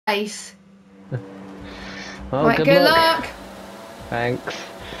Nice. Well, Right, good luck. Thanks.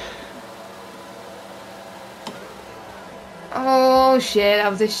 Oh shit,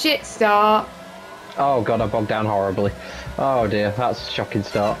 that was a shit start. Oh god, I bogged down horribly. Oh dear, that's a shocking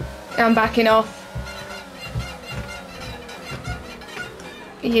start. I'm backing off.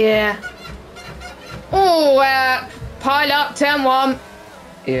 Yeah. Oh, pile up, turn one.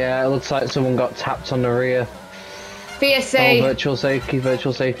 Yeah, it looks like someone got tapped on the rear. VSC. Oh, virtual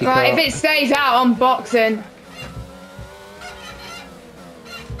safety car. Right, if it stays out, I'm boxing.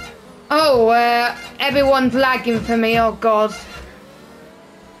 Oh, everyone's lagging for me, oh god.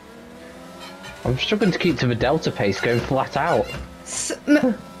 I'm struggling to keep to the delta pace going flat out.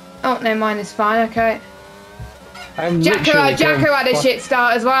 Oh, no, mine is fine, okay. Jacko had a shit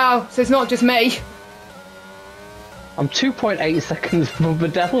start as well, so it's not just me. I'm 2.8 seconds above the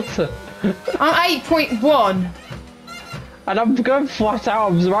delta. I'm 8.1. And I'm going flat out,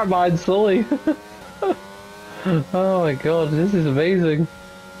 I'm right behind Sully. Oh my god, this is amazing.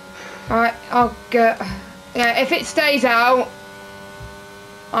 Alright, I'll go. Yeah, if it stays out,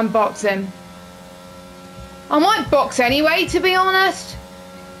 I'm boxing. I might box anyway, to be honest.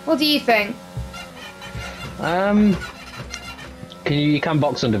 What do you think? You can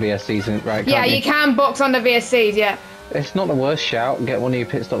box under VSCs, right? Yeah, you can box under VSCs, yeah. It's not the worst shout. Get one of your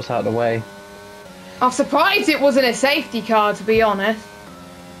pit stops out of the way. I'm surprised it wasn't a safety car, to be honest.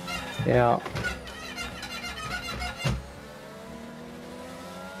 Yeah.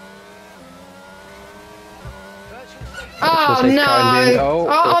 Oh no!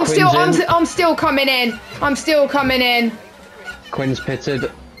 I'm still coming in. I'm still coming in. Quinn's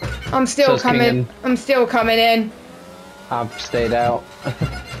pitted. I'm still coming. I'm still coming in. I've stayed out.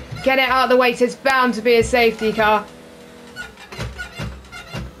 Get it out of the way. So it's bound to be a safety car.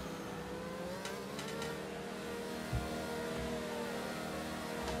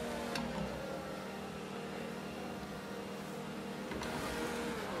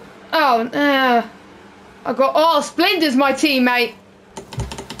 Oh, Splinter's my teammate.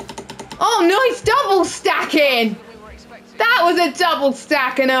 Oh, nice double stacking. That was a double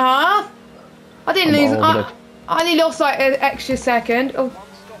stack and a half. I didn't lose. I only lost like an extra second. Oh.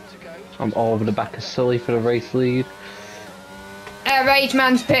 I'm all over the back of Sully for the race lead. Rage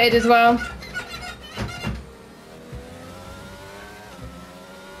Man's pitted as well.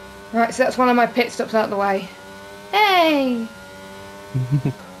 Right, so that's one of my pit stops out of the way. Hey.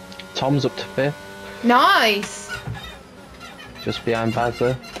 Tom's up to 5th. Nice. Just behind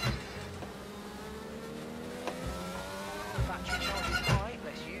Bazza.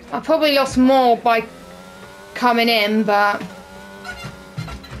 I probably lost more by coming in, but...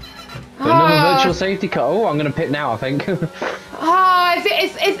 Another virtual safety car. Oh, I'm going to pit now, I think. If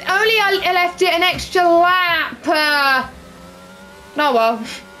only I left it an extra lap. Oh well.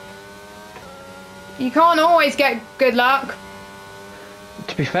 You can't always get good luck.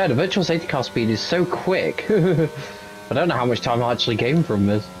 To be fair, the virtual safety car speed is so quick. I don't know how much time I actually gained from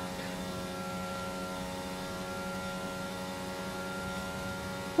this.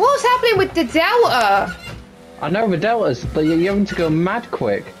 What's happening with the Delta? I know the Deltas, but you're having to go mad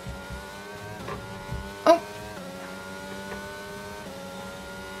quick. Oh.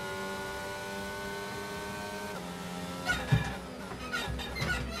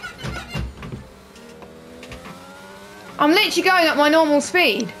 I'm literally going at my normal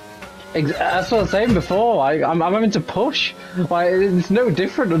speed. That's what I was saying before. I'm having to push. Like, it's no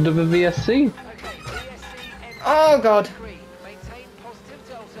different under the VSC. Oh god.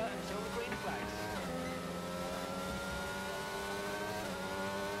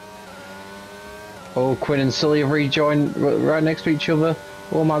 Oh, Quinn and Sully have rejoined right next to each other.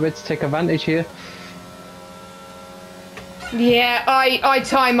 Oh, might be able to take advantage here. Yeah, I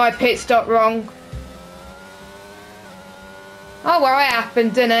timed my pit stop wrong. Oh well, it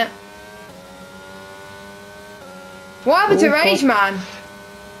happened, didn't it? What happened to Rage Man?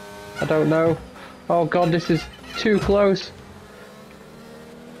 I don't know. Oh god, this is too close.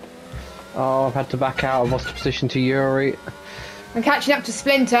 Oh, I've had to back out. I've lost the position to Yuri. I'm catching up to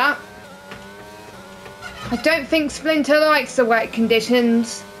Splinter. I don't think Splinter likes the wet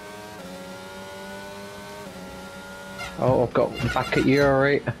conditions. Oh, I've got back at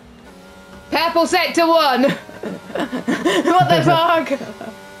Yuri. Purple sector 1. What the fuck?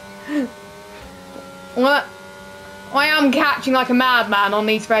 What? I am catching like a madman on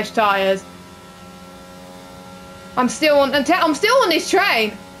these fresh tyres. I'm still on this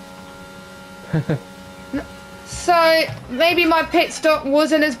train. So maybe my pit stop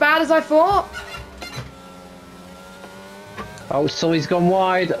wasn't as bad as I thought. Oh, Sully's gone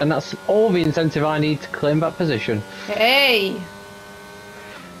wide, and that's all the incentive I need to claim that position. Hey.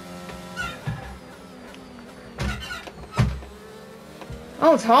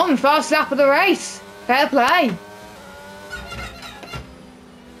 Oh, Tom, first lap of the race. Fair play.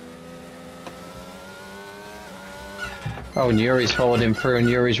 Oh, and Yuri's followed him through, and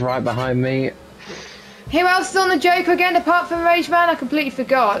Yuri's right behind me. Who else is on the Joker again, apart from Rage Man? I completely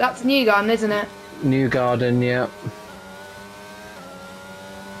forgot. That's Newgarden, isn't it? Newgarden, yeah.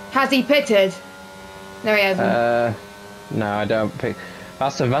 Has he pitted? No, he hasn't. No, I don't think.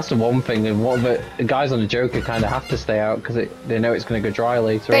 That's the one thing. And what the guys on the Joker kind of have to stay out because they know it's going to go dry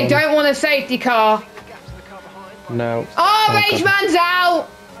later. They don't want a safety car. No. Oh, Rage Man's out.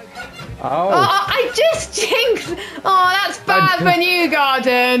 Oh. I just jinxed. Oh, that's bad for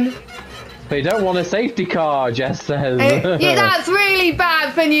Newgarden. They don't want a safety car, Jess says. Yeah, that's really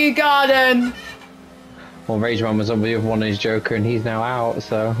bad for Newgarden. Well, Rage Man was on the other one of his Joker and he's now out,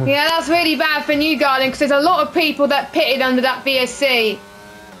 so... Yeah, that's really bad for Newgarden because there's a lot of people that pitted under that VSC.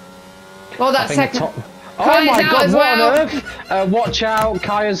 Well, that's second. Oh my god, what on earth? Watch out,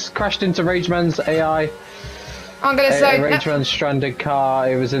 Kaya's crashed into Rage Man's AI. I'm going to say... Rage Man's stranded car,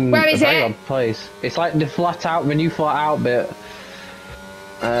 it was in a very odd place. It's like the new flat out bit.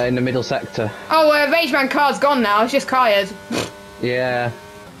 In the middle sector. Oh, Rage Man car's gone now, it's just Kaya's. Yeah.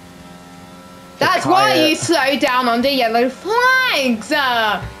 That's why you slow down under yellow flags!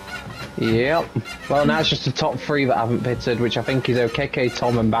 Yep. Well, now it's just the top three that haven't pitted, which I think is OKK,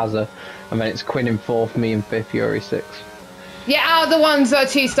 Tom and Bazza. And then it's Quinn in fourth, me in fifth, Yuri sixth. Yeah, out of the ones that are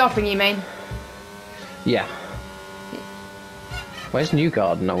two stopping, you mean? Yeah. Where's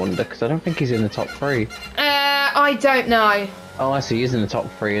Newgarden, I wonder? Because I don't think he's in the top three. I don't know. Oh, I see, he's in the top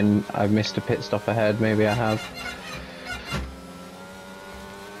three and I've missed a pit stop ahead. Maybe I have.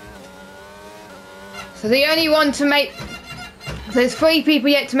 So the only one to make... There's 3 people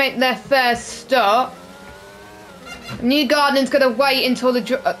yet to make their first stop. Newgarden's going to wait until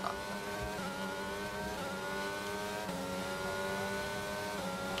the...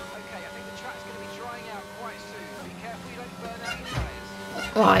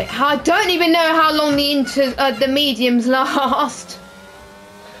 Right, I don't even know how long the mediums last.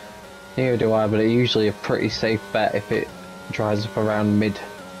 Neither do I, but it's usually a pretty safe bet if it dries up around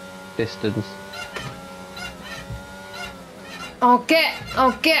mid-distance. I'll get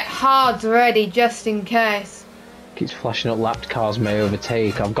hards ready just in case. Keeps flashing up lapped cars may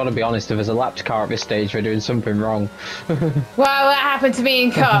overtake. I've got to be honest, if there's a lapped car at this stage, we're doing something wrong. Well, that happened to me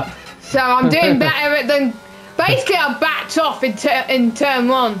in Cup, so I'm doing better than... Basically, I backed off in turn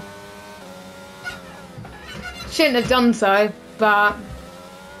 1. Shouldn't have done so, but...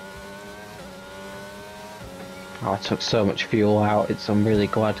 Oh, I took so much fuel out. I'm really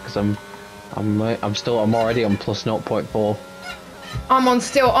glad because I'm already on plus 0.4. I'm on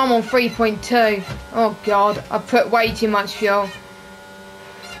 3.2. Oh god, I put way too much fuel.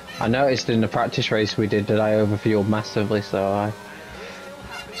 I noticed in the practice race we did that I overfueled massively, so I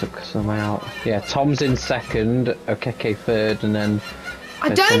took some out. Yeah, Tom's in second, Okeke third, and then... I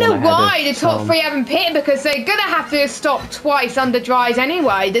don't know why the top 3 haven't pitted, because they're going to have to stop twice under dries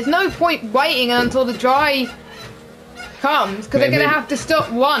anyway. There's no point waiting until the dry comes, because they're going to have to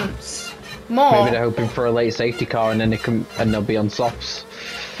stop once more. Maybe they're hoping for a late safety car and then they'll be on softs.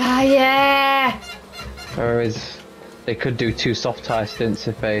 Ah, yeah. Whereas they could do 2 soft tyre stints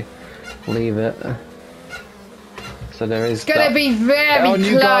if they leave it. So there is. It's going to be very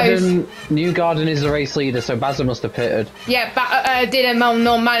close. Newgarden is the race leader, so Bazza must have pitted. Yeah, did a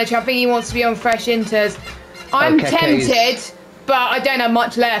non-manager. I think he wants to be on fresh inters. I'm tempted, but I don't have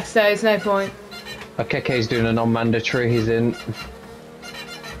much left, so it's no point. Okeke's doing a non-mandatory. He's in.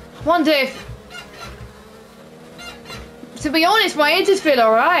 I wonder if... To be honest, my inters feel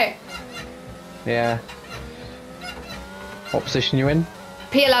alright. Yeah. What position you in?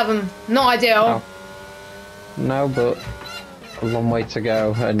 P11. Not ideal. Oh. No, but a long way to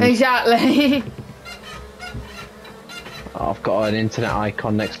go. And exactly. I've got an internet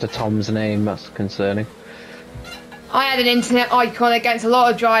icon next to Tom's name. That's concerning. I had an internet icon against a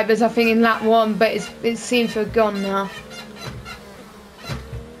lot of drivers, I think, in lap 1, but it seems to have gone now.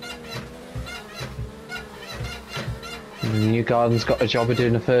 Newgarden's got a job of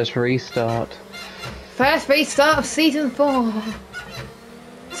doing the first restart. First restart of season 4.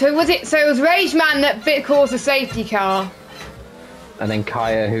 So it was Rage Man that caused the safety car. And then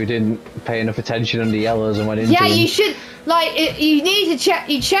Kaya, who didn't pay enough attention under yellows and went into Yeah, him. you should, you need to check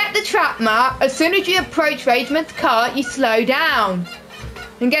the track map. As soon as you approach Rage Man's car, you slow down.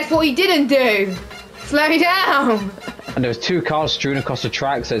 And guess what he didn't do? Slow down. And there was 2 cars strewn across the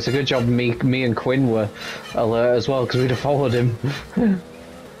track, so it's a good job me and Quinn were alert as well, because we'd have followed him.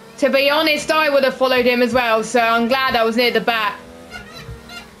 To be honest, I would have followed him as well, so I'm glad I was near the back.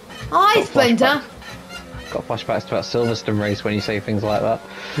 Hi, Splinter. Got flashbacks to that Silverstone race when you say things like that.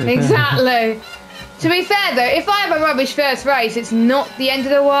 Exactly. To be fair though, if I have a rubbish first race, it's not the end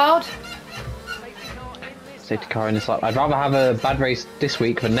of the world. Safety car in this lap. I'd rather have a bad race this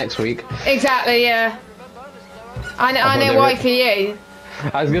week than next week. Exactly, yeah. I know why for you.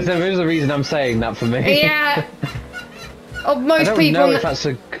 I was gonna say there's a reason I'm saying that for me. Yeah. Oh, most I don't people. know if that's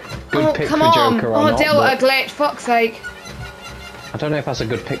a good pick for Joker or not. Delta glitch, fuck's sake. I don't know if that's a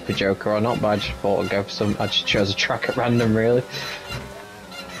good pick for Joker or not, but I just thought I'd go for some. I just chose a track at random, really.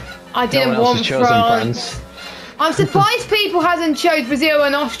 I didn't want France. I'm surprised people hasn't chose Brazil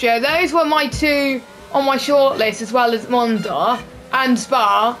and Austria. Those were my two on my shortlist, as well as Monza and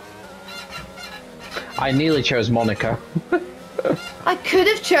Spa. I nearly chose Monaco. I could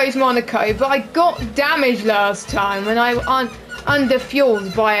have chose Monaco, but I got damaged last time when I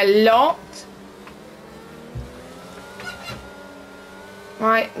underfueled by a lot.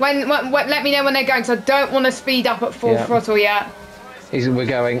 Right, when let me know when they're going, because I don't want to speed up at full throttle yet. We're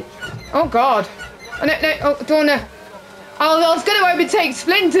going. Oh God! Oh, no, oh, don't wanna. I was going to overtake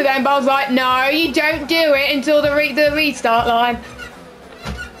Splinter then, but I was like, no, you don't do it until the restart line.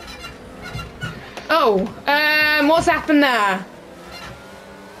 Oh, what's happened there?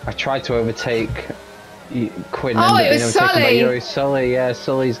 I tried to overtake Quinn. Oh, it was Sully. Sully, yeah,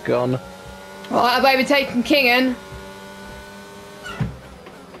 Sully's gone. Well, I've overtaken Kingen.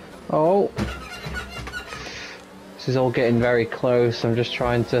 Oh. This is all getting very close. I'm just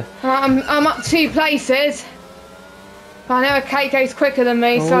trying to... I'm up 2 places. But I know Keiko's quicker than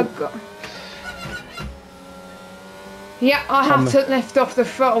me, so I've got... Yeah, I have to lift off the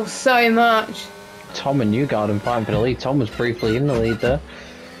throttle so much. Tom and Newgarden fighting for the lead. Tom was briefly in the lead there.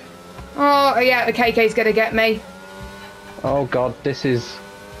 Oh, yeah, the KK's going to get me. Oh, God, this is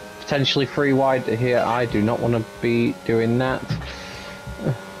potentially 3 wide here. I do not want to be doing that.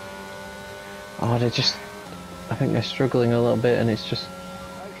 Oh, they're just... I think they're struggling a little bit, and it's just...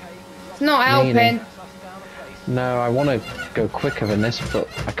 It's not helping. No, I want to go quicker than this, but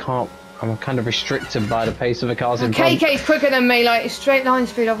I can't. I'm kind of restricted by the pace of the cars in front. KK's quicker than me, like straight line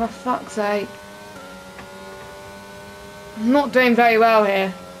speed, oh, for fuck's sake. I'm not doing very well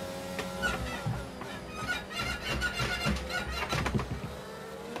here.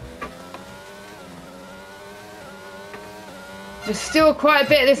 There's still quite a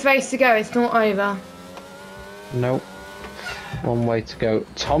bit of this race to go, it's not over. Nope. One way to go.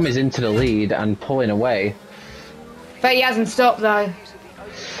 Tom is into the lead and pulling away. But he hasn't stopped though.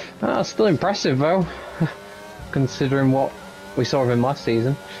 Still impressive though, considering what we saw of him last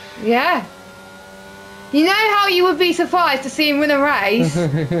season. Yeah. You know how you would be surprised to see him win a race?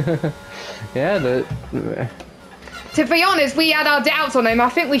 Yeah, To be honest, we had our doubts on him. I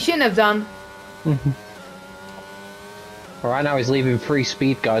think we shouldn't have done. Right now he's leaving 3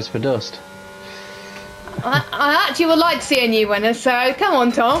 speed guys for dust. I actually would like to see a new winner, so come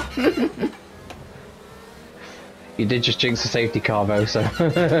on, Tom. You did just jinx the safety car though, so...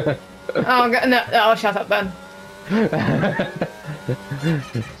 Oh, no, oh, shut up, Ben.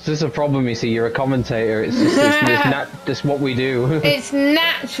 It's just a problem, you see, you're a commentator, it's just it's what we do. It's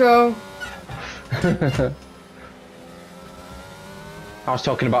natural. I was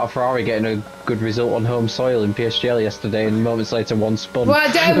talking about a Ferrari getting a good result on home soil in PSGL yesterday, and moments later one spun.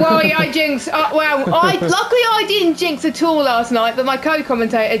 Well, don't worry, I jinxed. Luckily I didn't jinx at all last night, but my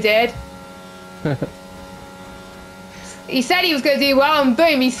co-commentator did. He said he was going to do well, and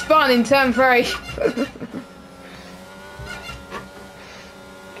boom, he spun in turn 3.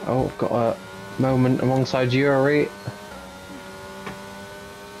 Oh, got a moment alongside Yuri.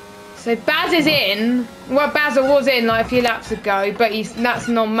 So Baz is in. Well, Basil was in like a few laps ago, but that's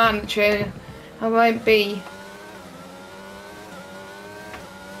non-mandatory. I won't be.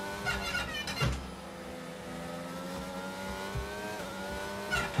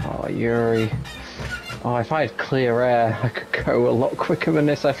 Oh, Yuri. Oh, if I had clear air, I could go a lot quicker than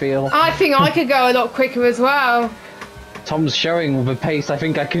this, I feel. I think I could go a lot quicker as well. Tom's showing the pace I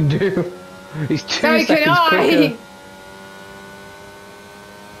think I can do. He's 2 So seconds can I. quicker.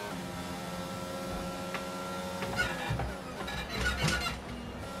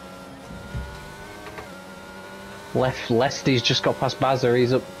 Lesty's just got past Bazza,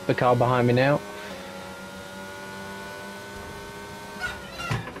 he's up the car behind me now.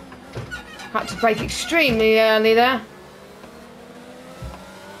 Had to brake extremely early there.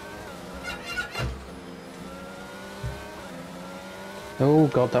 Oh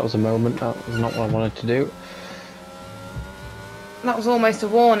god, that was a moment, that was not what I wanted to do. That was almost a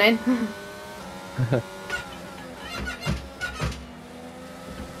warning.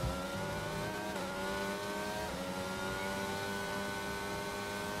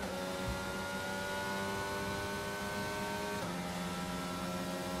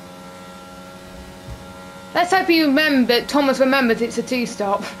 Let's hope he remembered. Thomas remembered it's a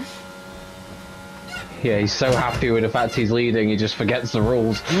two-stop. Yeah, he's so happy with the fact he's leading, he just forgets the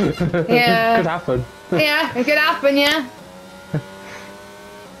rules. Yeah. Could happen. Yeah, it could happen, yeah.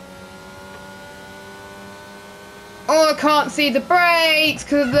 Oh, I can't see the brakes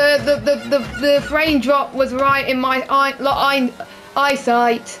because the frame drop was right in my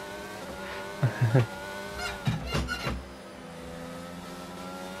eyesight.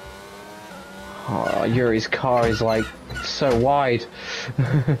 Oh, Yuri's car is like so wide.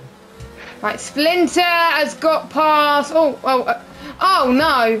 Right, Splinter has got past. Oh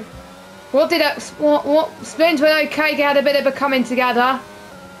no! What did that? What? Splinter and KK had a bit of a coming together.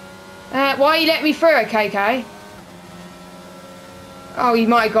 Why you let me through it, KK? Oh, you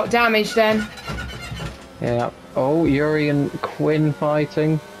might have got damaged then. Yeah. Oh, Yuri and Quinn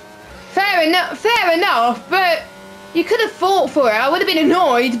fighting. Fair enough, but you could have fought for it. I would have been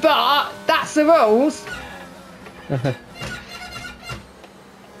annoyed, but that's the rules.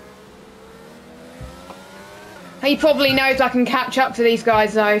 He probably knows I can catch up to these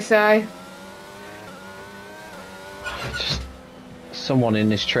guys though, so. Just someone in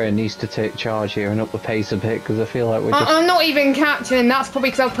this train needs to take charge here and up the pace a bit because I feel like we're just... I'm not even catching. That's probably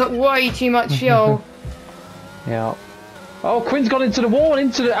because I've put way too much fuel. Yeah. Oh, Quinn's got into the wall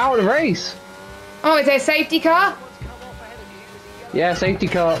and out of the race. Oh, is there a safety car? Yeah, safety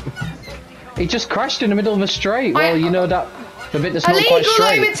car. He just crashed in the middle of a straight. Well, you know that the bit that's not quite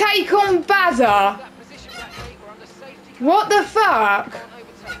straight. Illegal overtake on Bazza. What the fuck?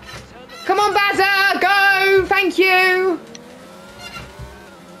 Come on, Bazza, go! Thank you.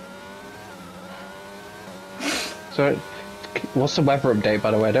 So, what's the weather update,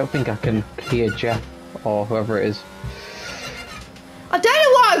 by the way? I don't think I can hear Jeff or whoever it is. I don't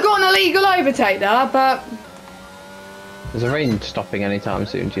know why I got an illegal overtake there, but... Is the rain stopping anytime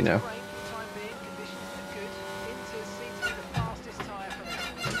soon, do you know?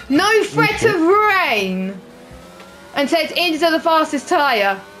 No threat of rain! And says into the fastest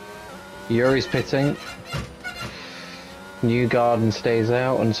tyre. Yuri's pitting. Newgarden stays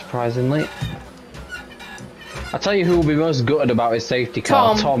out, unsurprisingly. I tell you who will be most gutted about his safety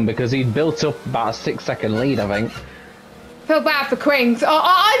car, Tom, because he'd built up about a 6-second lead, I think. Feel bad for Quinn.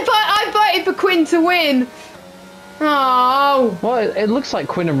 I voted for Quinn to win. Oh. Well, it looks like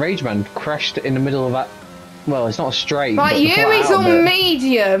Quinn and Rageman crashed in the middle of that. Well, it's not straight. Right, Yuri's on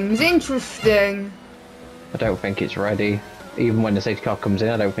mediums. Interesting. I don't think it's ready. Even when the safety car comes in,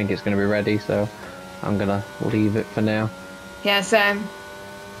 I don't think it's going to be ready, so I'm going to leave it for now. Yeah, same.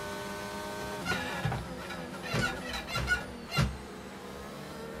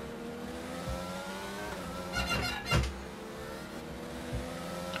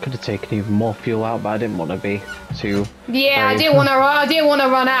 Could have taken even more fuel out, but I didn't want to be too. Yeah, I didn't want to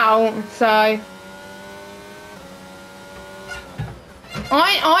run out, so.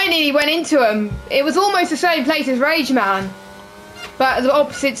 I nearly went into him. It was almost the same place as Rageman, but the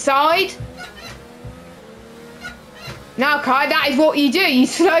opposite side. Now, Kai, that is what you do. You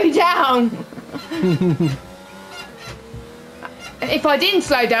slow down. If I didn't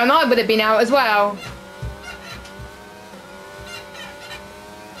slow down, I would have been out as well.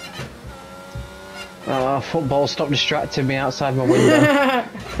 Football, stop distracting me outside my window.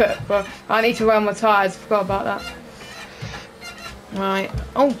 Football. I need to run my tyres. Forgot about that. Right.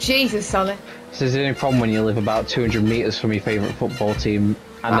 Oh, Jesus, Sully. This is the only problem when you live about 200 metres from your favourite football team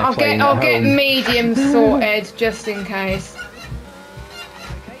and they're playing I'll at get home. medium sorted just in case.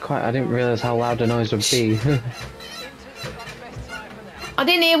 I didn't realise how loud the noise would be. I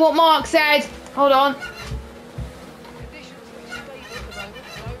didn't hear what Mark said. Hold on.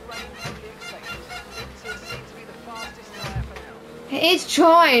 It is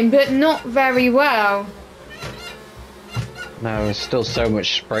trying, but not very well. No, there's still so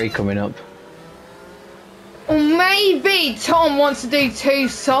much spray coming up. Or maybe Tom wants to do 2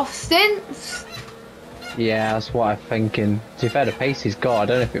 soft stints. Yeah, that's what I'm thinking. To be fair, the pace he's got, I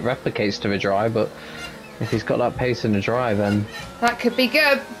don't know if it replicates to the dry, but if he's got that pace in the dry, then... That could be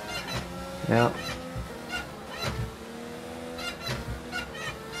good. Yeah.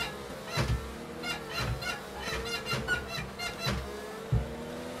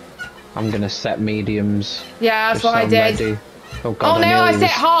 I'm gonna set mediums. Yeah, that's what I did. Ready. Oh god, oh no, I set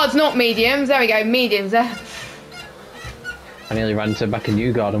hards, not mediums. There we go, mediums there. I nearly ran to back a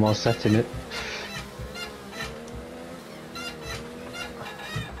new garden while setting it.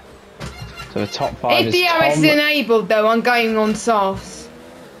 So the top 5 if is the RS is Tom. enabled though, I'm going on softs.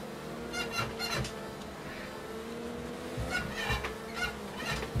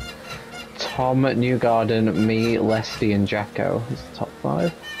 Tom, Newgarden, me, Lesty and Jacko is the top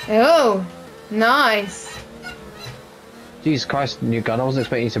 5. Oh, nice. Jesus Christ, new gun. I wasn't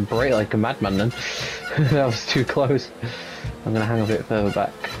expecting you to brake like a madman then. That was too close. I'm gonna hang a bit further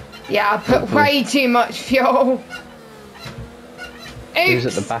back. Yeah, I put way too much fuel. Who's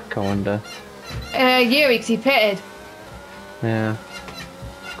Oops. at the back, I wonder? Yuri, 'cause he pitted. Yeah.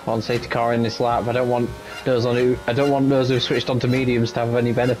 Come on, safety car in this lap. I don't want those who switched onto mediums to have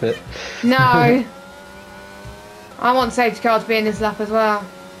any benefit. No. I want safety car to be in this lap as well.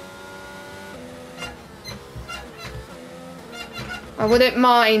 I wouldn't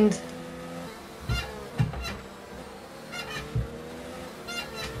mind.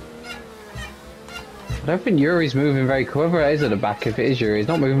 I don't think Yuri's moving very quickly. Whoever it is at the back, if it is Yuri, he's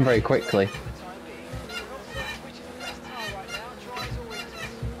not moving very quickly.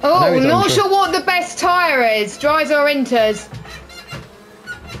 Oh, not sure what the best tyre is. Dries or inters?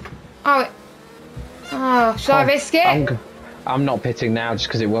 Oh, should I risk it? I'm not pitting now just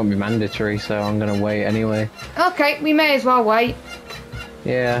because it won't be mandatory, so I'm going to wait anyway. Okay, we may as well wait.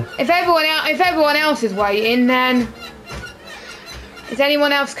 Yeah. If everyone else is waiting, then is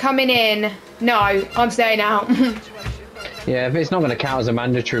anyone else coming in? No, I'm staying out. Yeah, if it's not going to count as a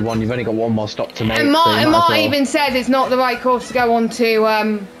mandatory one, you've only got one more stop to make. And Mark even says it's not the right course to go on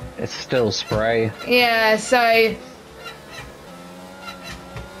to. It's still spray. Yeah, so.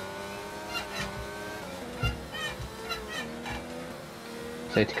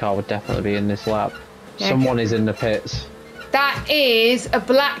 Safety car would definitely be in this lap. Yeah, Someone is in the pits. That is a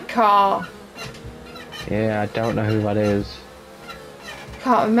black car. Yeah, I don't know who that is.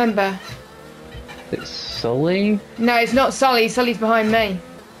 Can't remember. It's Sully? No, it's not Sully. Sully's behind me.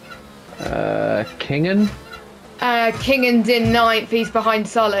 Kingan? Kingan's in 9th. He's behind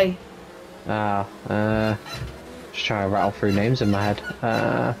Sully. Just trying to rattle through names in my head.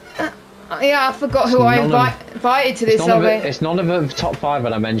 Yeah, I forgot who I invited to this lobby. It's none of the top 5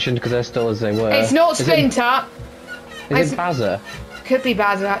 that I mentioned because they're still as they were. It's not Splinter. Is it Bazza? Could be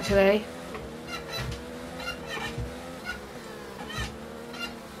Bazza actually.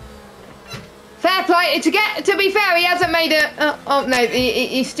 Fair play. To be fair, he hasn't made a. Oh no,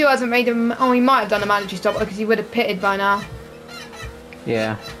 he still hasn't made a. Oh, he might have done a mandatory stop because he would have pitted by now.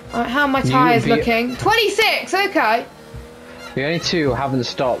 Yeah. Right, how are my tyres looking? 26. Okay. The only two who haven't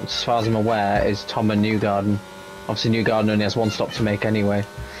stopped, as far as I'm aware, is Tom and Newgarden. Obviously, Newgarden only has one stop to make anyway.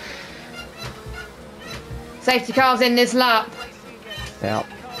 Safety car's in this lap. Yeah.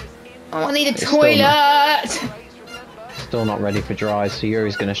 Oh, I need a toilet. Still not ready for dry, so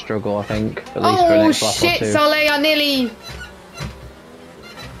Yuri's going to struggle, I think. At least for the next lap or two. Oh shit, Sully! I nearly.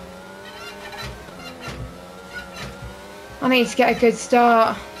 I need to get a good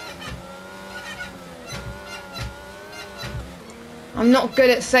start. I'm not good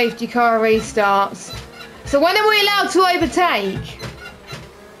at safety car restarts. So when are we allowed to overtake?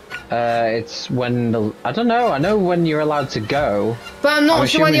 It's when the... I don't know. I know when you're allowed to go. But I'm not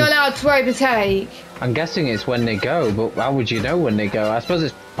sure when you're allowed to overtake. I'm guessing it's when they go, but how would you know when they go? I suppose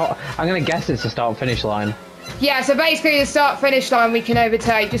it's... I'm going to guess it's the start-finish line. Yeah, so basically the start-finish line we can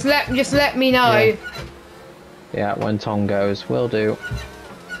overtake. Just let me know. Yeah, when Tom goes. Will do.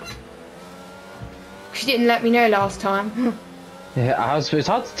 She didn't let me know last time. Yeah, it's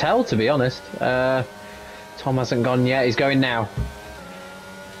hard to tell, to be honest. Tom hasn't gone yet. He's going now.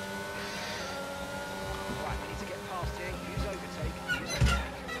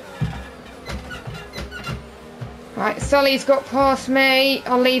 Right, Sully's got past me.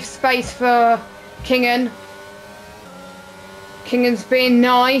 I'll leave space for Kingan. Kingan's being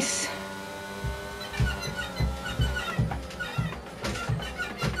nice.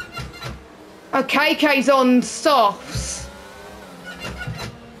 Oh, KK's on softs.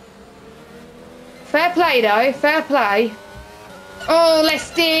 Fair play though, fair play. Oh,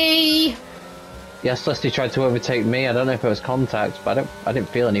 Lesty! Yes, Lesty tried to overtake me. I don't know if it was contact, but I didn't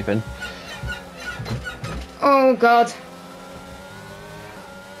feel anything. Oh god.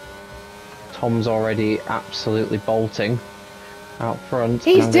 Tom's already absolutely bolting out front.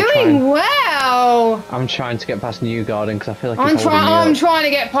 He's doing well. I'm trying to get past Newgarden because I feel like I'm trying to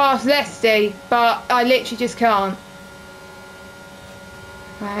get past Lesty, but I literally just can't.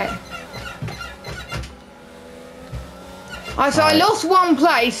 Right. So I lost one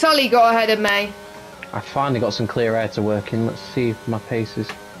place. Sully got ahead of me. I finally got some clear air to work in. Let's see if my pace is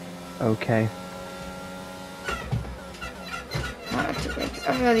okay.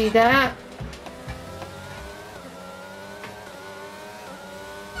 Really that.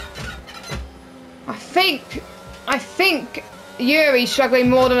 I think Yuri's struggling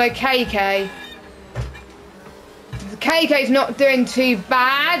more than a KK. The KK's not doing too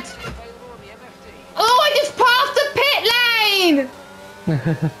bad. Oh, I just passed the pit lane!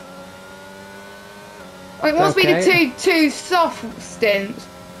 It must be the Okay. two soft stints.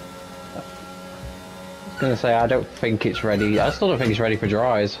 I was gonna say I don't think it's ready. I still don't think it's ready for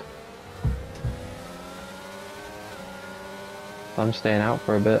dries. I'm staying out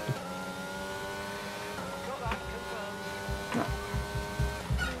for a bit.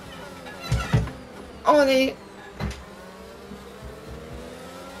 Oh, the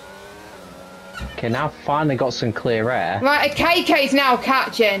Okay, now I've finally got some clear air. right, a KK's now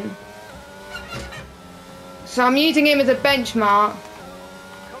catching. So I'm using him as a benchmark.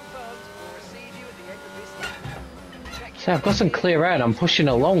 See, I've got some clear air and I'm pushing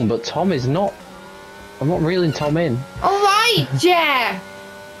along, but Tom is not. I'm not reeling Tom in. All right, yeah.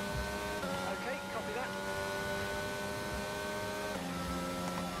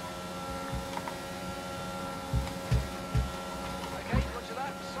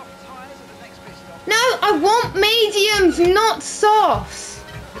 No, I want mediums, not softs.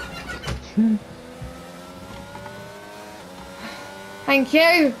 Thank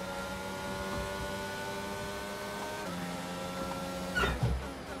you.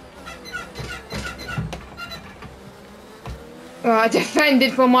 Oh, I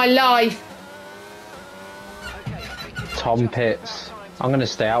defended for my life. Tom pits. I'm gonna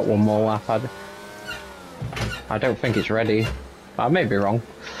stay out one more lap. I don't think it's ready. I may be wrong.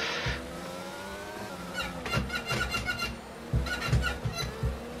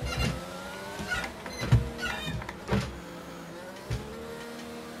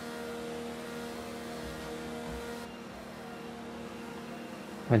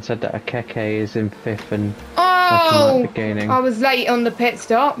 When said that Akeke is in 5th and Oh, might be gaining. I was late on the pit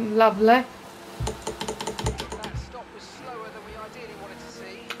stop. Lovely.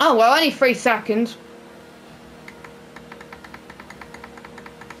 Oh well, only 3 seconds.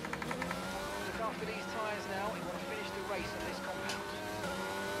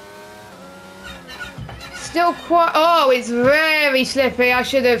 Still quite. Oh, it's very slippy. I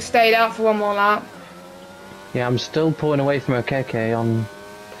should have stayed out for one more lap. Yeah, I'm still pulling away from Akeke on.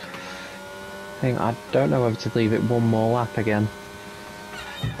 I don't know whether to leave it one more lap again.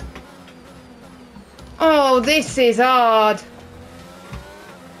 Oh, this is hard.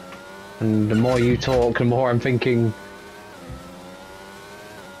 And the more you talk, the more I'm thinking.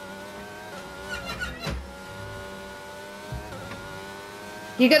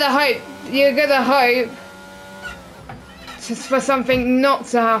 You gotta hope. You gotta hope. Just for something not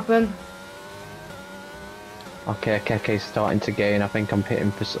to happen. Okay, Akeke's starting to gain. I think I'm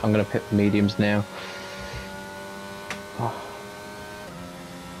pitting for. I'm gonna pit for mediums now. Oh.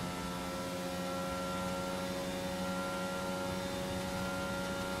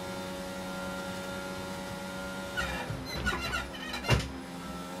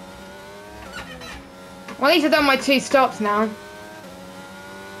 Well, at least I've done my 2 stops now.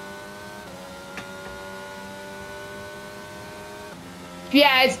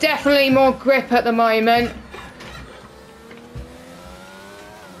 Yeah, it's definitely more grip at the moment.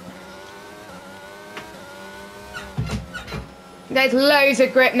 There's loads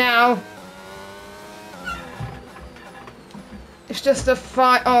of grip now. It's just a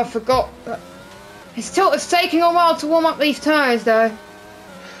fight. Oh, I forgot. It's taking a while to warm up these tyres, though.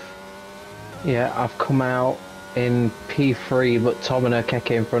 Yeah, I've come out in P3, but Tom and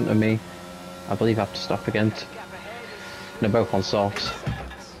Akeke in front of me. I believe I have to stop again. They're both on softs.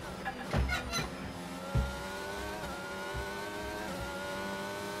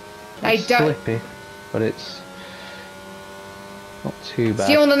 It's slippy, but it's not too bad.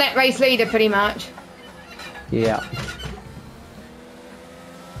 So you're on the net race leader, pretty much. Yeah.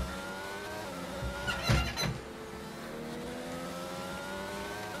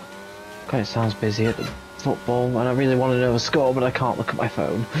 God, it sounds busy at the football, and I really want to know the score, but I can't look at my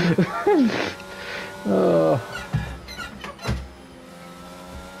phone. Oh.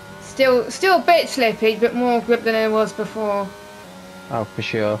 Still a bit slippy, but more grip than it was before. Oh, for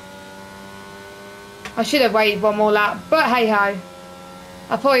sure. I should have waited one more lap, but hey ho.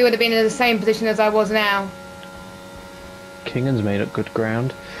 I probably would have been in the same position as I was now. Kingan's made up good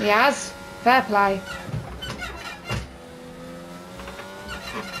ground. He has. Fair play.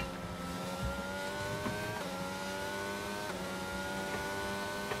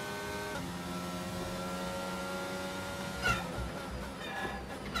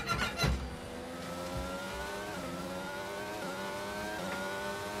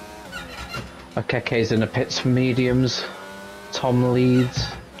 Akeke's in the pits for mediums. Tom leads.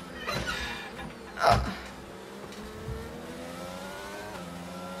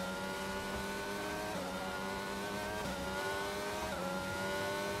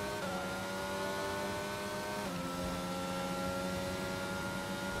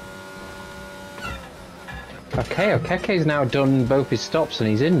 Okay, Okeke's now done both his stops and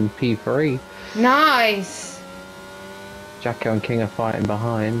he's in P3. Nice. Jacko and King are fighting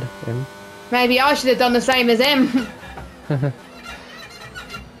behind him. Maybe I should have done the same as him. But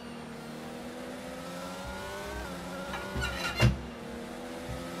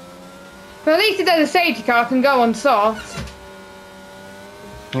at least if there's a safety car, I can go on soft.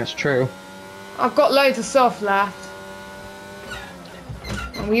 That's true. I've got loads of soft left.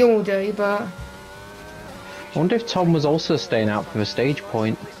 And we all do, but... I wonder if Tom was also staying out for the stage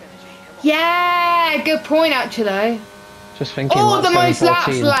point. Yeah, good point actually. Just thinking. Oh, the most laps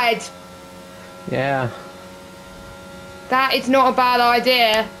 7:14. led. Yeah. That is not a bad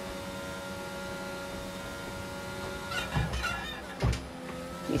idea.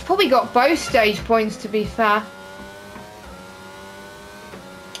 He's probably got both stage points, to be fair.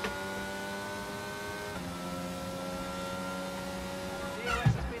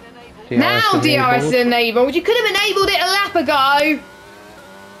 Now DRS is enabled. You could have enabled it a lap ago.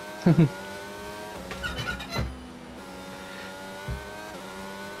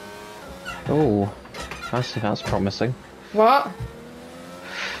 Oh, that's promising. What?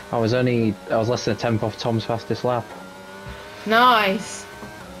 I was less than a tenth off Tom's fastest lap. Nice.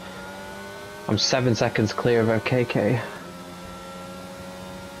 I'm 7 seconds clear of OKK.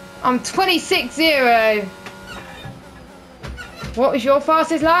 I'm 26.0. What was your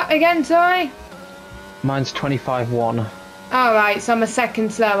fastest lap again, sorry? Mine's 25.1. Alright, so I'm a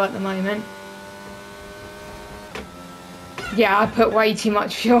second slower at the moment. Yeah, I put way too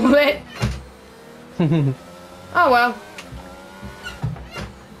much fuel in it. Oh well.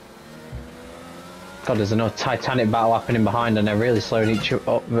 God, there's another Titanic battle happening behind and they're really slowing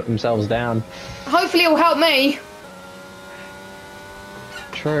themselves down. Hopefully it'll help me.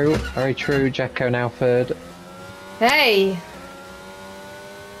 True, very true. Jacko now third. Hey.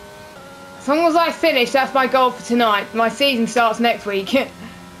 As long as I finish, that's my goal for tonight. My season starts next week.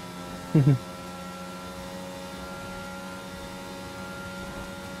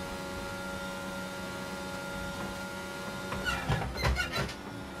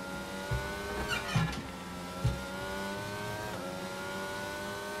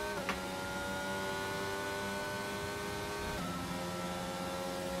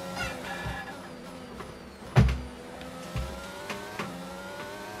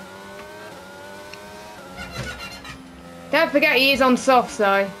 Don't forget he is on soft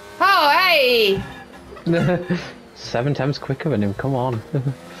though. Oh, hey! 7 times quicker than him, come on.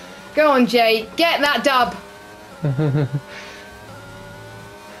 Go on, Jay. Get that dub.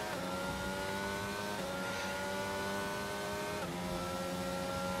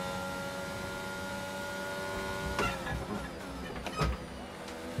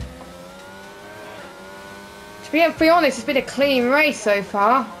 To be honest, it's been a clean race so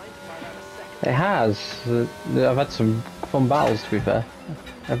far. It has. I've had some fun battles, to be fair.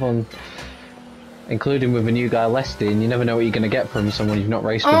 Everyone, including with a new guy, Lesty, and you never know what you're going to get from someone you've not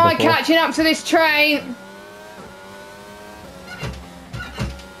raced with before. Oh, catching up to this train.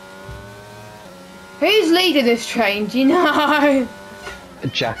 Who's leading this train? Do you know?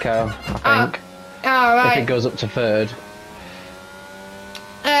 Jacko, I think. Oh, right. If it goes up to third.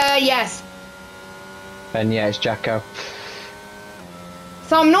 Yes. Then yeah, it's Jacko.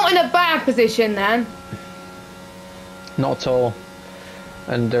 So I'm not in a bad position then. Not at all.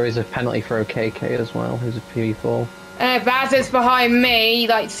 And there is a penalty for OKK as well, who's a P4. Baz is behind me,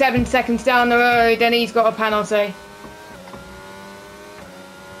 like 7 seconds down the road, and he's got a penalty.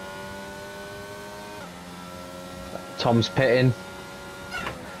 Tom's pitting.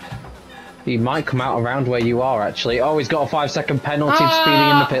 He might come out around where you are, actually. Oh, he's got a 5-second penalty speeding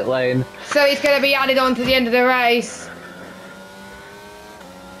in the pit lane. So he's going to be added on to the end of the race.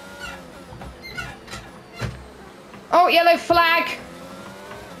 Oh, yellow flag.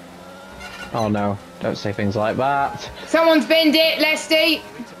 Oh no, don't say things like that. Someone's binned it, Lesty.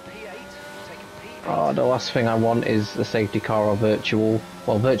 Oh, the last thing I want is a safety car or virtual.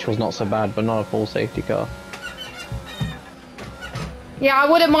 Well, virtual's not so bad, but not a full safety car. Yeah, I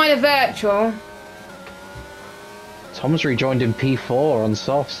wouldn't mind a virtual. Tom's rejoined in P4 on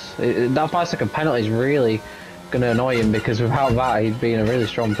softs. That 5-second penalty is really going to annoy him because without that he'd be in a really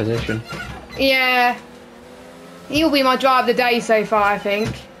strong position. Yeah. He'll be my drive of the day so far, I think.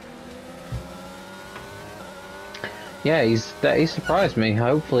 Yeah, he surprised me.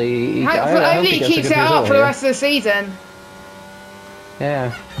 Hopefully he keeps it up for the rest of the season.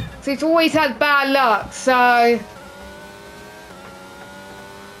 Yeah. So he's always had bad luck, so...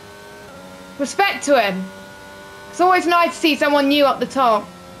 respect to him. It's always nice to see someone new up the top.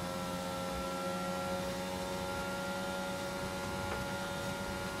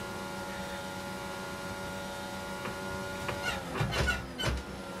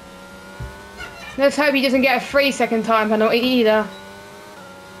 Let's hope he doesn't get a 3-second time penalty either.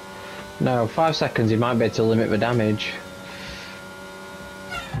 No, 5 seconds, he might be able to limit the damage.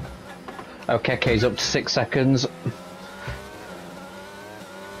 Okay, he's up to 6 seconds.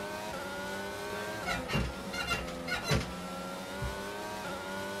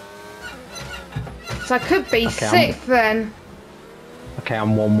 So I could be sixth then. Okay,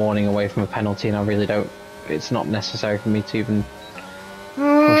 I'm one warning away from a penalty and I really don't... It's not necessary for me to even push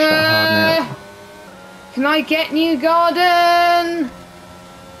that hard now. Can I get New Garden?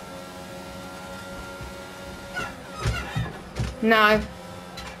 No.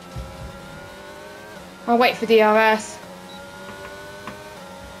 I'll wait for DRS.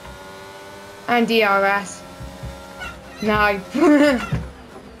 And DRS. No.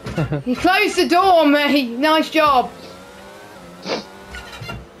 You closed the door, mate. Nice job.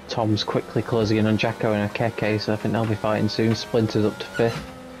 Tom's quickly closing in on Jacko and Akeke, so I think they'll be fighting soon. Splinter's up to 5th.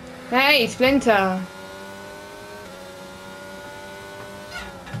 Hey, Splinter.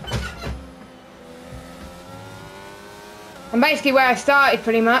 I'm basically where I started,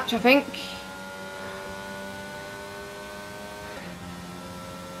 pretty much, I think.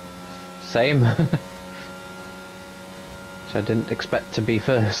 Same. Which I didn't expect to be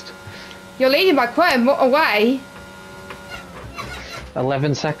first. You're leading by quite a way.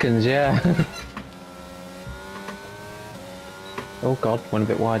 11 seconds, yeah. Oh god, went a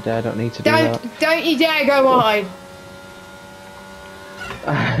bit wide there, don't need to do that. Don't you dare go wide.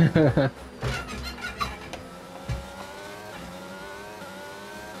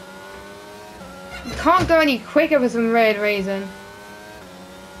 Can't go any quicker for some weird reason.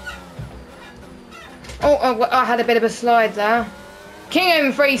 Oh, I had a bit of a slide there. King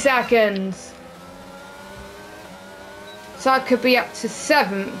in 3 seconds. So I could be up to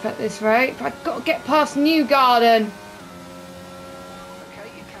 7th at this rate, but I've got to get past New Garden. Okay,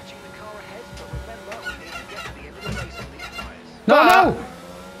 you're catching the car ahead, but remember, we need to get to the end of the race on these tyres. No!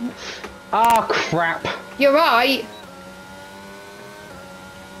 Ah, crap. You're right.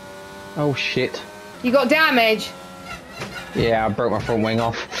 Oh shit. You got damage. Yeah, I broke my front wing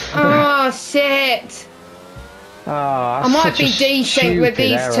off. Oh shit. Oh, I might be decent with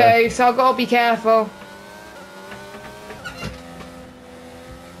these two, so I've got to be careful.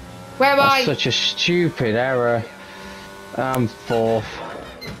 Where am I? Such a stupid error. I'm 4th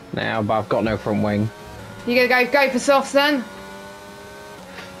now, but I've got no front wing. You gonna go for softs then?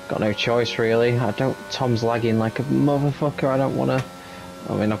 Got no choice really. Tom's lagging like a motherfucker. I don't want to.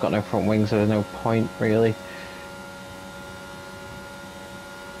 I mean, I've got no front wing, so there's no point really.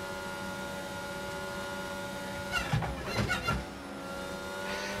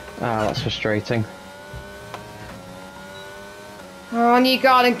 Ah, that's frustrating. Oh, New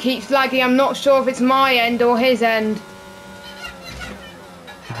Garden keeps lagging. I'm not sure if it's my end or his end.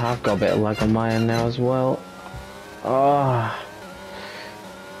 I've got a bit of lag on my end now as well. Oh.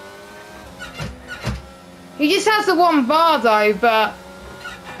 He just has the one bar though, but...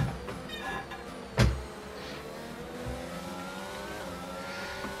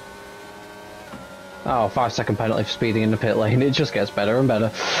 Oh, 5-second penalty for speeding in the pit lane. It just gets better and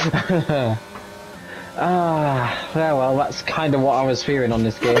better. Ah, yeah, well, that's kind of what I was fearing on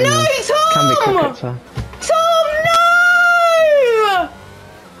this game. No, Tom! Can be quicker. Tom, no!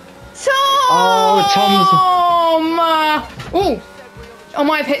 Tom! Oh, Oh, I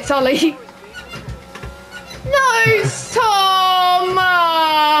might have hit Sully. No, Tom!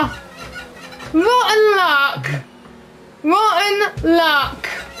 Rotten luck. Rotten luck.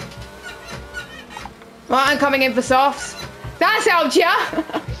 Right, I'm coming in for softs. That's helped ya.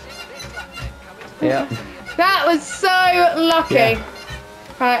 Yeah. That was so lucky. Yeah.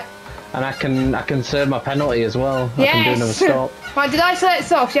 Right. And I can serve my penalty as well. Yes. I can do another stop. Right, did I select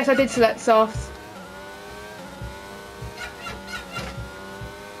softs? Yes, I did select softs.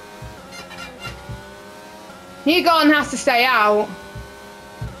 New Garden has to stay out.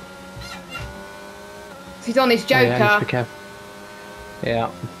 He's on his Joker. Oh, yeah, be careful. Yeah.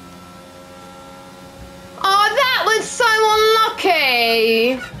 Oh, that was so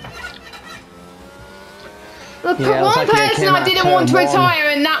unlucky. Look, Yeah, one person I didn't want to retire,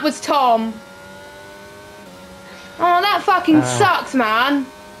 and that was Tom. Oh, that fucking sucks, man.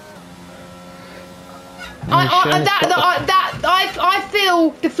 I feel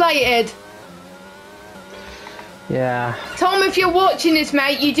deflated. Yeah. Tom, if you're watching this,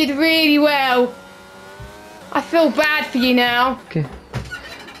 mate, you did really well. I feel bad for you now. Okay.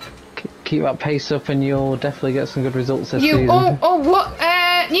 Keep that pace up and you'll definitely get some good results this season. Oh, what?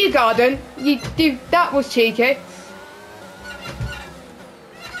 New Garden, that was cheeky.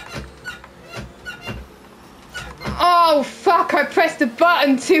 Oh, fuck, I pressed the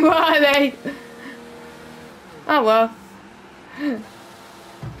button too early. Oh well.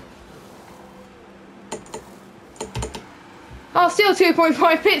 Oh, still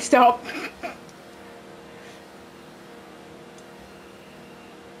 2.5 pit stop.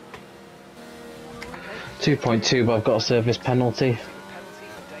 2.2, but I've got a service penalty. Penalty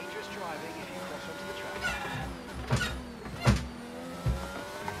for dangerous driving if you cross onto the track.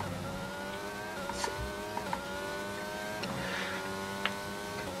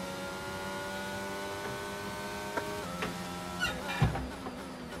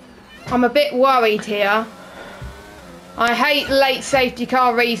 I'm a bit worried here. I hate late safety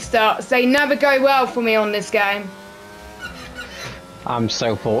car restarts. They never go well for me on this game. I'm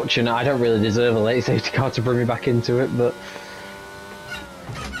so fortunate. I don't really deserve a late safety car to bring me back into it, but...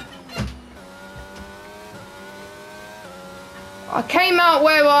 I came out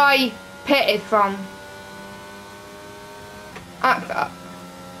where I pitted from. Right,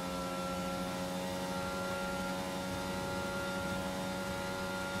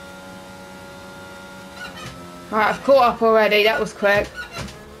 I've caught up already. That was quick.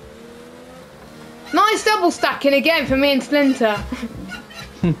 Nice double stacking again for me and Splinter.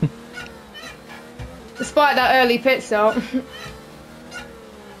 Despite that early pit stop.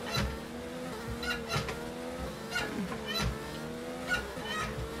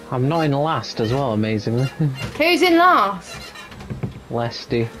 I'm not in last as well, amazingly. Who's in last?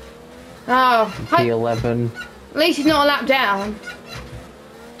 Lesty, Oh, P11. at least he's not a lap down.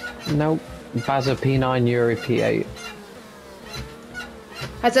 Nope. Bazza P9, Yuri P8.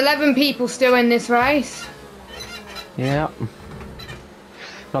 There's 11 people still in this race. Yeah.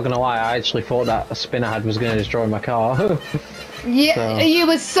 Not gonna lie, I actually thought that spin I had was gonna destroy my car. Yeah, So. you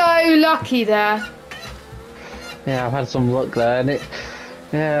were so lucky there. Yeah, I've had some luck there, and it.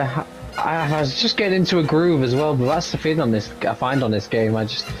 Yeah, I was just getting into a groove as well, but that's the thing on this. I find on this game, I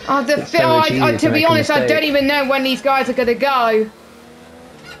just. Oh, it's so much easier to be make a honest, I don't mistake. even know when these guys are gonna go.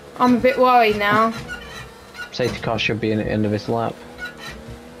 I'm a bit worried now. Safety car should be in at the end of this lap.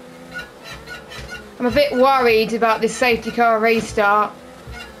 I'm a bit worried about this safety car restart.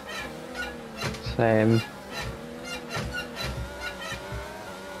 Same.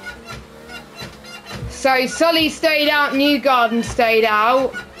 So Sully stayed out, Newgarden stayed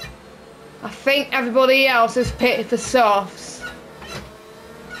out. I think everybody else has pitted for softs.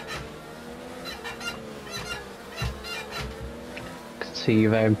 Can see you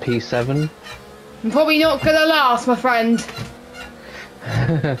there in P7. I'm probably not gonna last, my friend.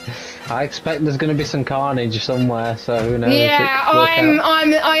 I expect there's going to be some carnage somewhere, so who knows? Yeah,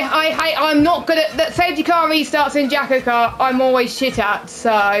 I'm not good at that. Safety car restarts in JACKOCAR. I'm always shit at,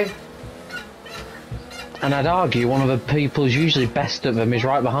 so. And I'd argue one of the people who's usually best at them is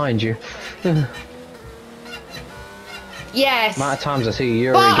right behind you. Yes. Amount of times I see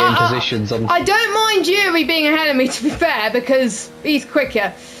Yuri gain positions on. I don't mind Yuri being ahead of me, to be fair, because he's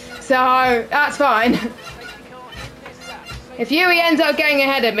quicker. So that's fine. If Yuri ends up getting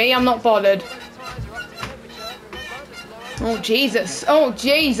ahead of me, I'm not bothered. Oh Jesus! Oh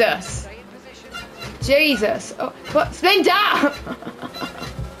Jesus! Jesus! Oh, but Splinter!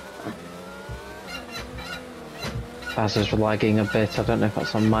 Bazza's lagging a bit. I don't know if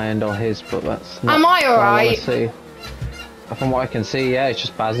that's on my end or his, but that's. Not Am I what I wanna alright? see. From what I can see, yeah, it's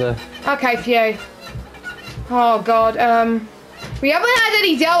just Bazza. Okay, phew. Oh God. We haven't had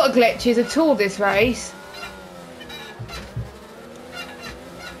any Delta glitches at all this race.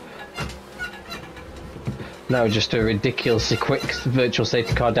 No, just a ridiculously quick virtual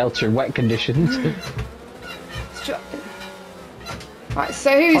safety car delta in wet conditions. Right,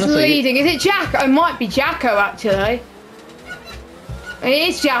 so who's Honestly, leading? Is it Jacko? It might be Jacko, actually. It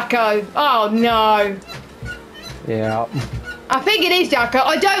is Jacko. Oh, no. Yeah. I think it is Jacko.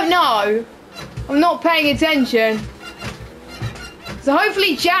 I don't know. I'm not paying attention. So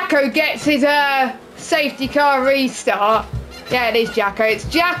hopefully Jacko gets his safety car restart. Yeah, it is Jacko. It's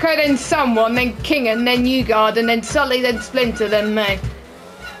Jacko, then someone, then Kingan, then Newgarden, then Sully, then Splinter, then me. I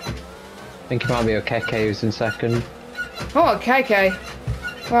think it might be Okeke who's in second. Oh, okay.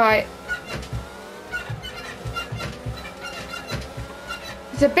 Right.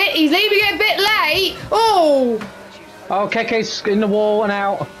 He's leaving it a bit late. Oh! Oh, Keke's in the wall and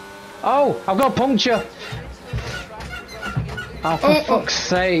out. Oh, I've got a puncture. Oh, for fuck's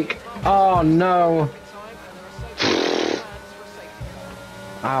sake. Oh, no.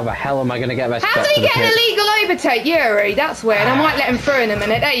 How the hell am I going to get this How back did to he the get an pit? illegal overtake, Yuri? That's weird. I might let him through in a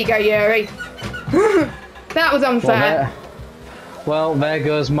minute. There you go, Yuri. That was unfair. Well, there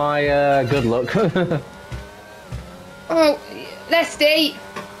goes my good luck. Oh, Lesty.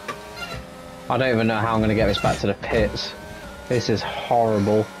 I don't even know how I'm going to get this back to the pits. This is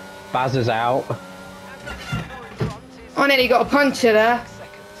horrible. Baz is out. I nearly got a puncture there.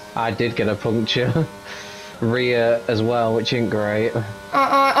 I did get a puncture. Rear as well, which ain't great.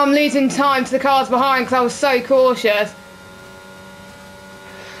 I'm losing time to the cars behind because I was so cautious.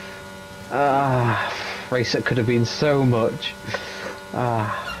 Race that could have been so much.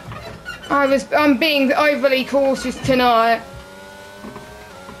 I'm being overly cautious tonight.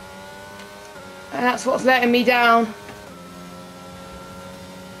 And that's what's letting me down.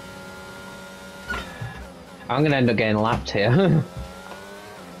 I'm gonna end up getting lapped here.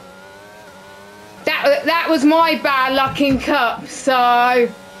 That was my bad luck in Cup, so...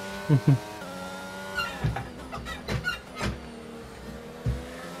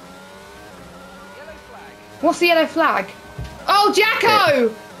 What's the yellow flag? Oh,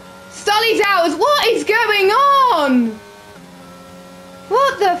 Jacko! Sully's out. What is going on?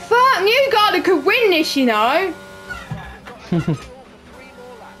 What the fuck? Newgarden could win this, you know.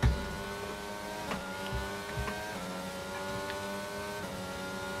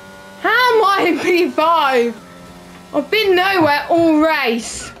 How am I in P5? I've been nowhere all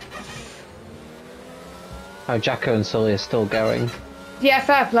race. Oh, Jacko and Sully are still going. Yeah,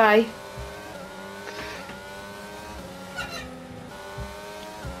 fair play.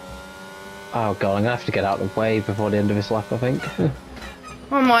 Oh god, I'm gonna have to get out of the way before the end of this lap, I think.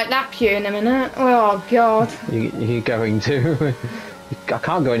 I might lap you in a minute. Oh god. You're going to. I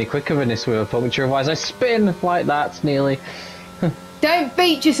can't go any quicker than this with a puncture, otherwise I spin like that nearly. Don't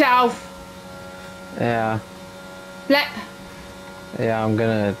beat yourself. Yeah. Yeah, I'm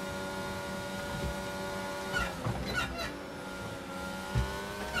gonna.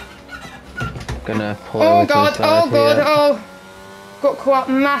 Pull Oh over to god, the side oh god, here. oh. Got caught up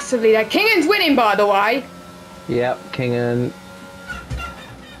massively there. Kingan's winning, by the way. Yep, Kingan.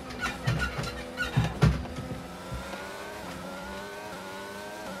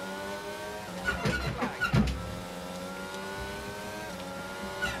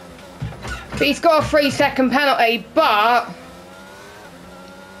 But he's got a 3-second penalty, but...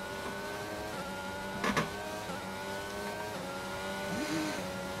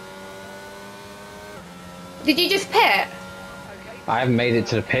 Did you just pit? I haven't made it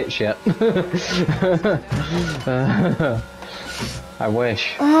to the pitch yet. I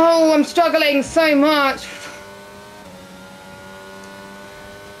wish. Oh, I'm struggling so much.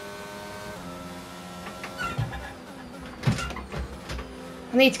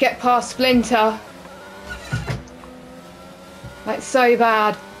 I need to get past Splinter. Like, so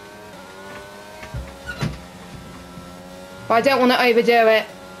bad. But I don't want to overdo it.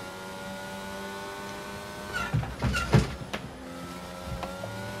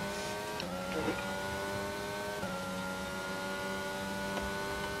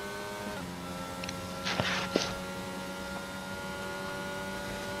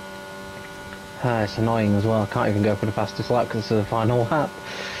 It's annoying as well. I can't even go for the fastest lap because it's the final lap.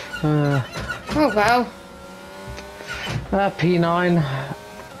 Oh well. P9.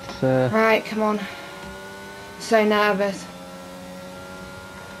 Right, come on. So nervous.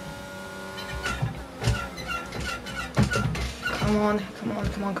 Come on, come on,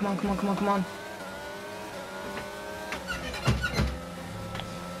 come on, come on, come on, come on, come on.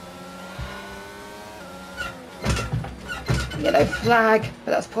 Yellow flag,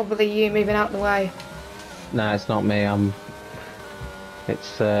 but that's probably you moving out the way. No, it's not me.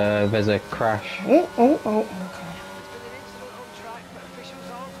 It's there's a crash. Oh, oh, oh, oh,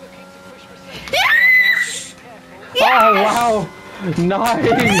 yes! Yes! Oh wow! Nice!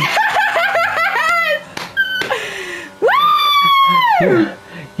 Woo!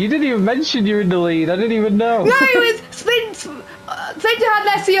 You didn't even mention you're in the lead. I didn't even know. No, it was Splinter had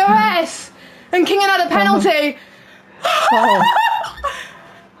less COS, and Kingan had a penalty. Oh.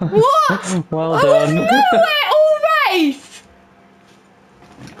 What? Well I done. was nowhere all race.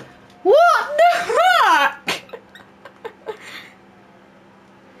 What the fuck?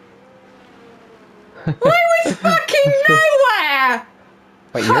 I was fucking nowhere.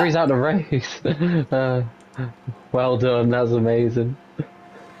 Wait, Yuri's out of the race. Well done. That's amazing.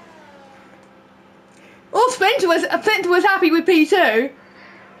 Oh, Splinter was happy with P2.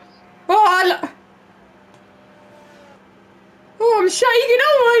 Oh, oh, I'm shaking.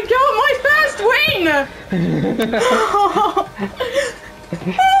 Oh my god, my first win! Oh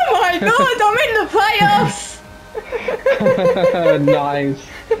my god, I'm in the playoffs! Nice.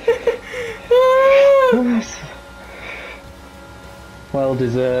 Well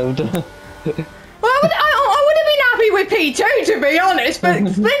deserved. Well, I would have been happy with P2 to be honest, but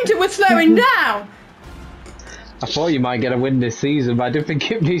Splinter was slowing down. I thought you might get a win this season, but I didn't think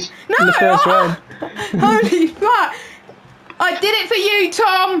it'd be in the first round. Holy fuck! I did it for you,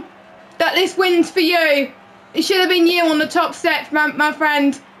 Tom. That this win's for you. It should have been you on the top step, my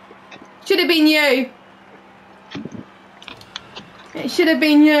friend. Should have been you. It should have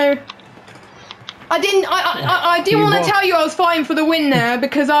been you. I didn't want to tell you I was fighting for the win there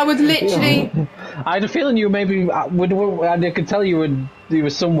because I was literally. I had a feeling you maybe I could tell you were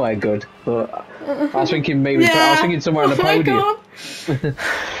somewhere good, but I was thinking maybe I was thinking somewhere on the podium.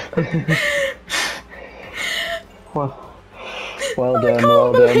 Well done,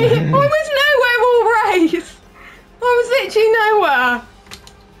 well done. I was nowhere all race. I was literally nowhere.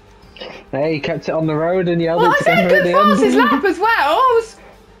 Hey, you kept it on the road and you held Well, it I said together at good the end. fastest lap as well. I was.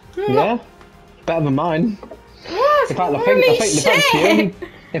 Yeah, better than mine. What? In fact,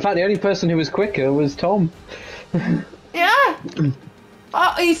 in fact, the only person who was quicker was Tom. Yeah.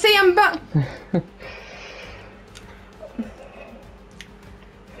 Oh, you see, I'm back.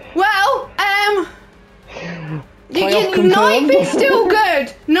 Well, ninth is still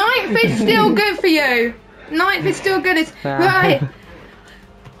good. Ninth is still good for you. Ninth is still good. Right.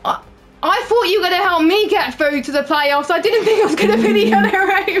 I thought you were going to help me get through to the playoffs. I didn't think I was going to be the other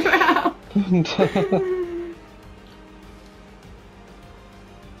way around.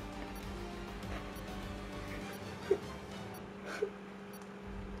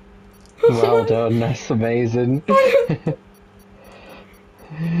 Well done, that's amazing.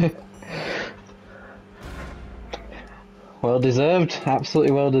 Well deserved,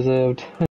 absolutely well deserved.